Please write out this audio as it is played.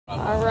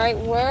All right,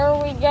 where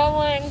are we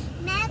going?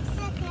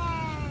 Mexico.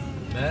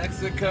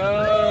 Mexico.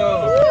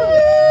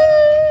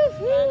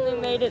 Finally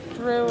made it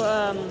through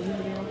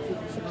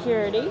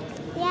security.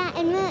 Yeah,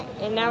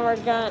 And now we're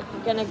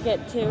gonna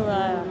get to.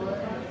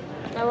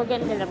 Now we're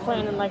getting to the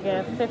plane in like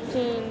a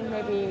 15,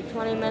 maybe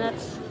 20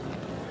 minutes.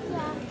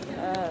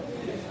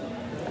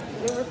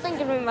 We were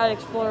thinking we might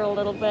explore a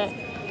little bit.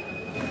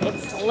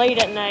 It's late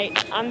at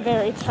night. I'm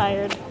very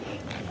tired.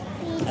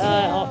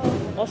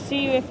 I'll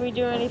see you if we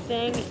do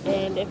anything,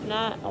 and if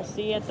not, I'll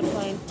see you at the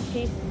plane.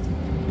 Peace.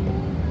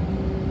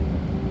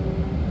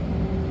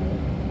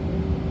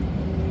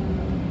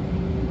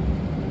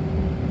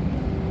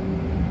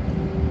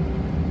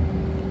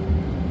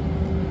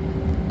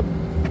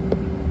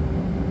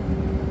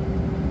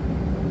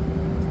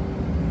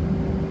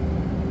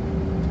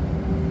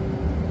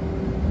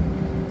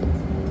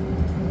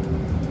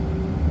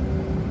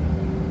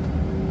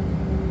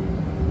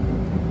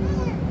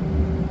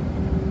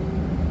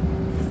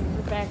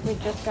 We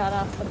just got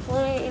off the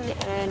plane,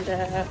 and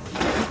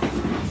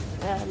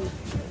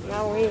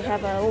now we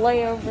have a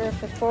layover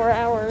for 4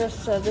 hours,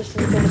 so this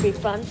is going to be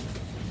fun.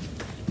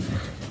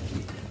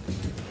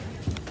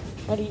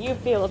 How do you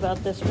feel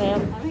about this,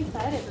 ma'am? I'm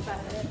excited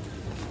about it.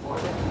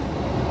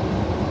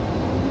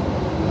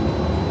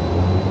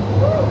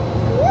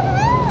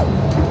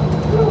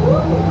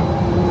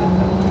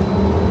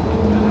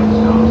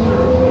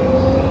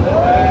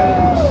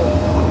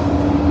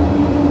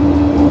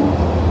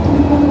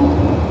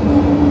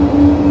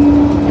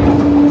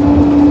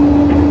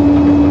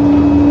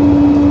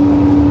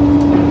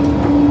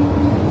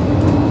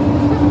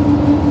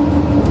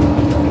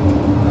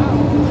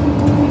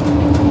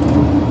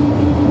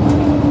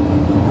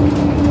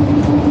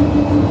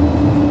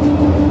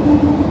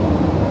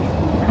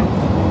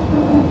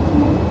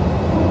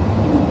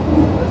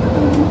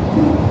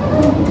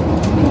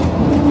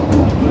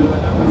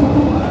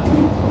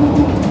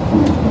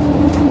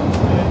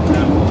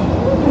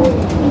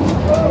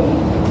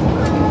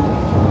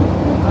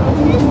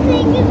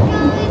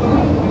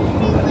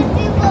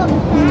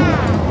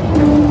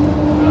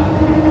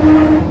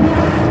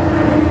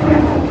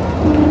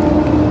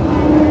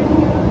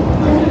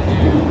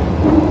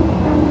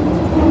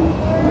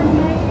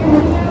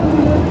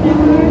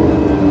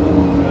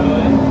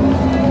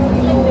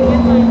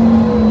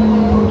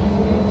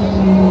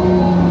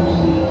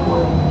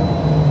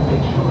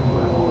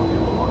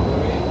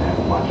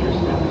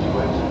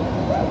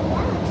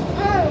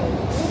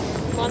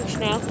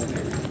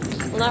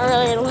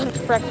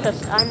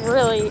 Breakfast.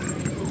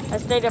 I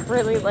stayed up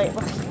really late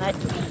last night,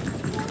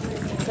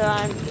 so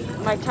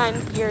my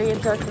time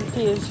periods are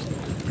confused.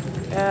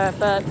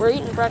 But we're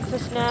eating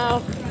breakfast now,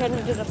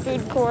 heading to the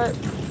food court.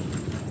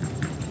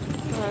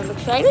 I'm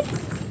excited.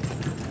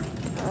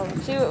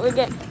 Let's see what we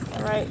get.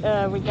 All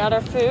right, we got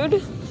our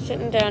food,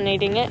 sitting down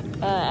eating it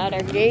at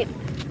our gate.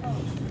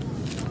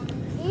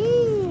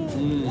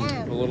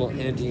 A little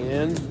Auntie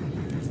Anne.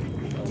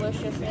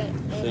 Delicious.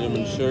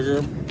 Cinnamon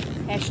sugar.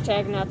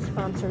 Hashtag not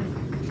sponsored.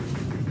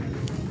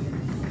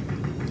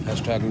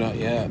 Hashtag not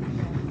yet.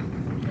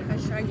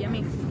 Hashtag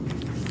yummy.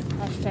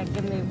 Hashtag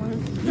give me one.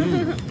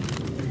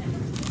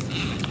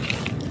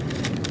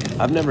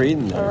 I've never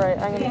eaten that. All right,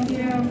 I'm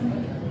gonna.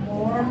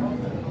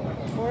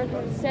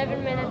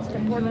 7 minutes to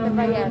Puerto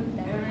Vallarta.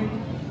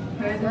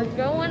 We're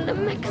going to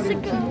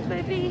Mexico,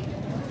 baby.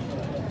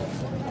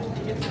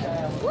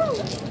 Woo!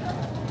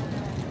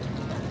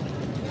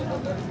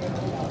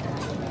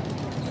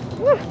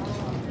 Woo!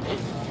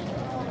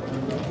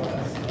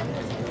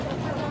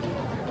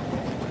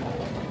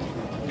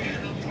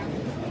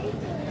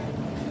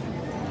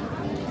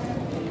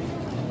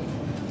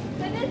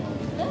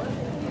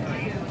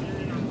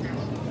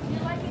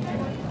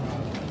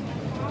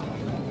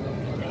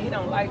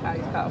 Don't like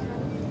iced coffee.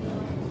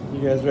 You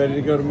guys ready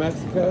to go to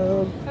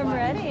Mexico? I'm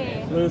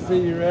ready. Lucy,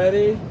 you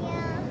ready?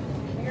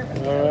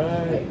 Yeah. All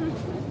right.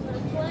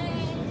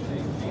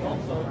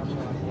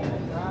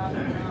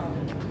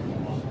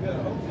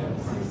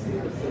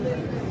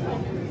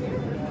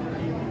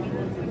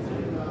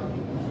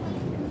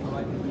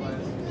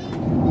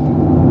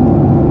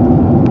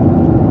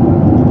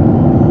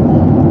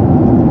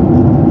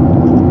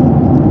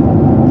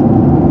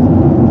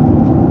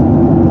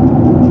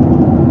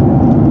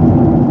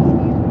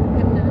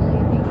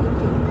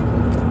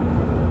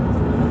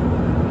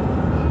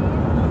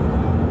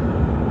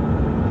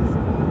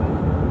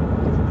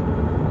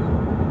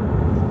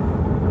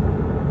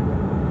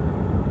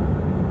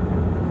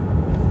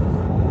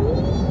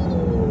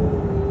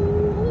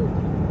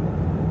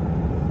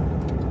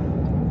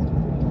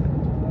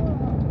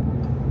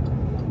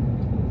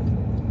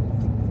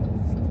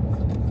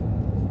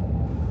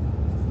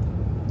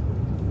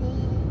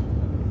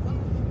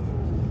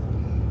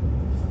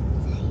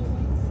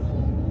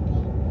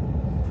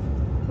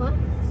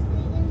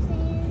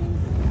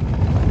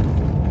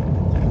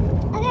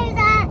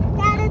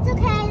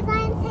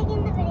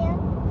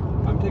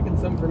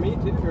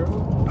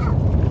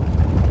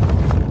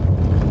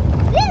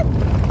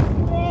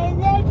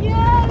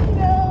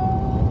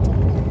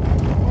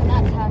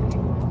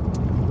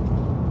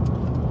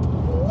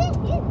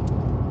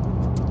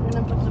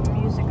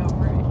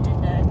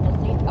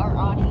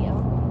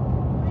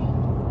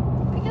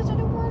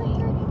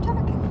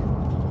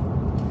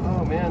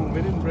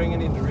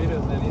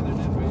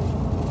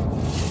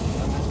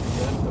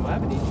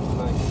 haven't eaten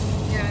tonight.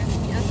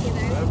 Yeah, us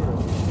either. Forever.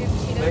 We have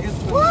Cheetos. Megan's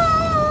been,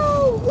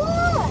 Whoa!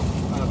 Look!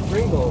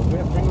 Pringles. We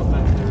have Pringles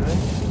back there, right?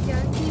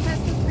 Yeah, can you pass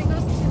the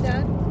Pringles to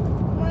Dad?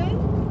 One.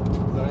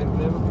 Zion, do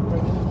they have a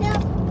Pringles? No.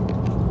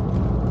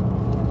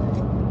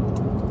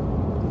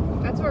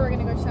 That's where we're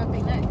gonna go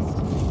shopping next.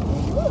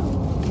 Ooh.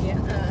 Yeah,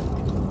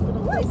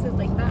 little places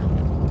like that.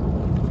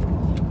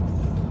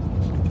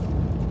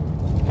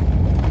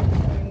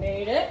 I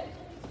made it.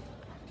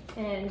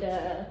 And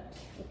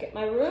look at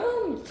my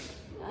room.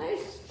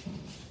 Nice.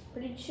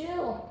 Pretty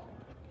chill.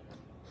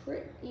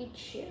 Pretty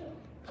chill.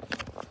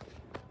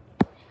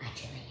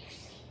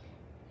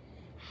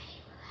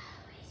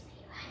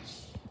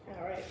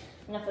 Alright,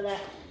 enough of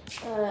that.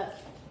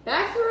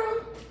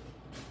 Bathroom.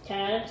 10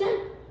 out of 10.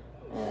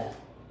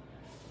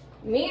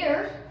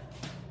 Mirror.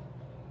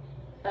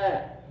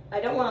 I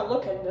don't want to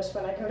look in this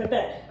when I go to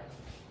bed.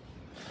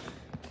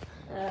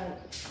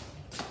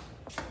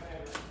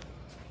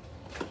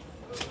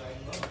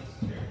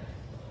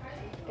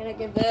 Gonna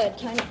give the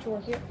tiny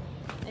door here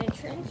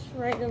entrance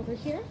right over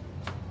here.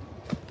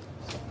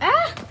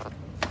 Ah!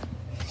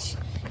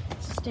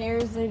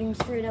 Stairs leading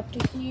straight up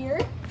to here.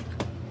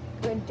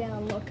 Good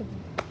down look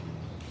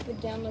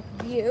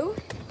view.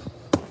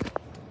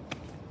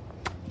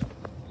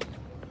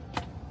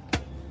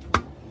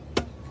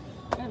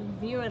 Good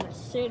view of the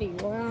city.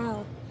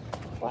 Wow.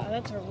 Wow,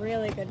 that's a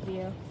really good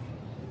view.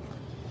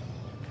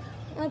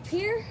 Up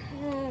here,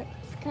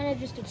 it's kind of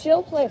just a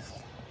chill place.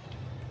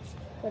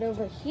 But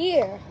over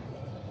here,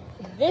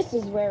 this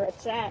is where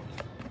it's at.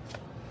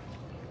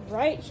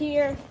 Right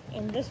here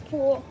in this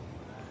pool.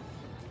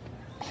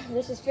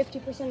 This is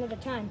 50% of the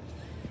time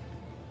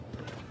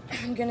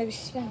I'm gonna be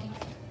spending.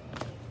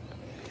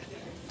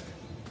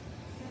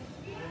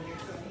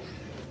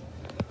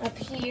 Up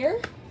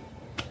here,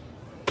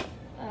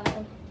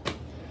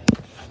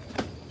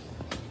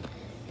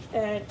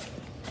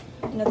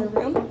 another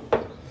room.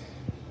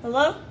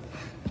 Hello?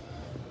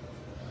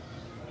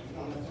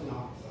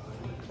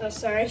 Oh,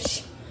 sorry.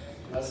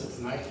 Unless it's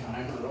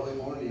nighttime or early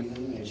morning,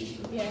 then maybe.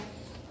 Yeah.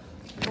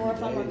 Or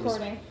if I'm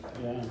recording.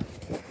 Yeah.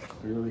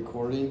 You're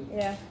recording?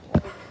 Yeah.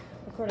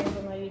 Recording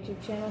for my YouTube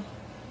channel.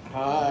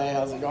 Hi,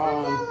 how's it I'm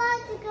going? not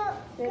allowed to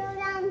go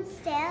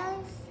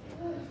downstairs.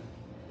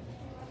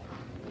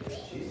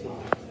 She's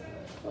not.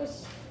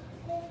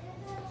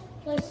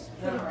 Place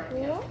pretty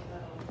cool.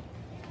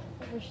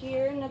 Over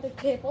here, another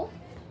table.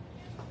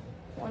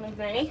 One of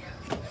many.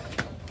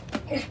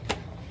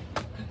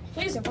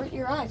 Please avert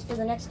your eyes for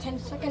the next 10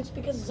 seconds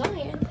because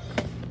Zion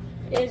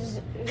is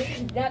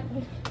not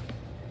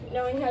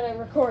knowing how to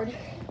record.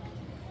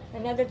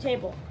 Another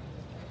table.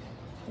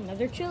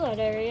 Another chill out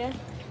area.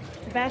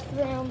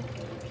 Bathroom.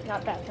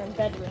 Not bathroom,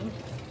 bedroom.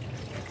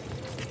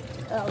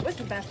 With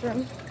the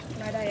bathroom,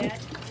 might I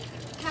add.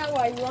 How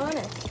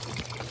ironic.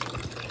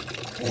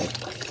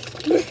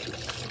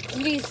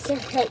 Please, sir,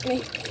 help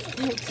me.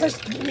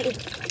 Trust me to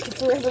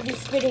forever be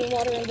spitting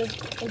water into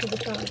the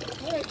pond.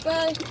 Alright,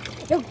 bye.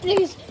 No,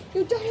 please.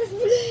 You don't have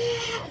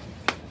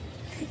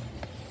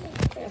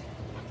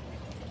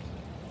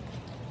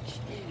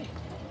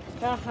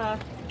Haha,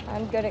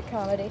 I'm good at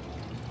comedy.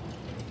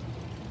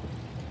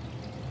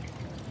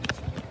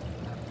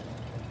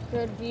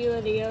 Good view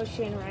of the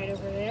ocean right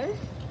over there.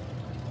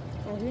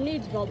 Oh, who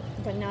needs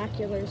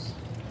binoculars?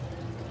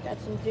 Got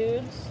some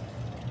dudes.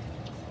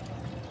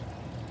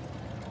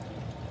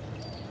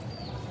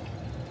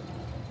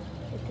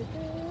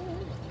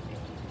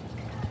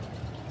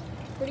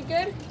 Pretty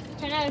good.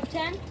 10 out of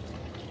 10.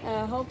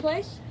 Whole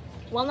place.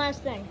 One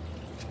last thing.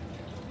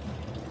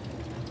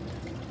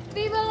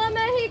 Viva la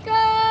Mexico!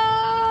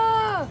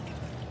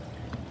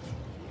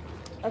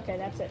 Okay,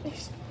 that's it.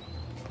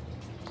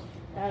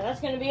 That's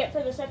going to be it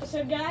for this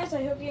episode, guys.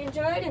 I hope you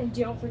enjoyed, and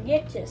don't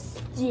forget to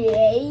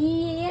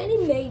stay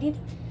animated.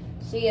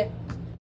 See ya.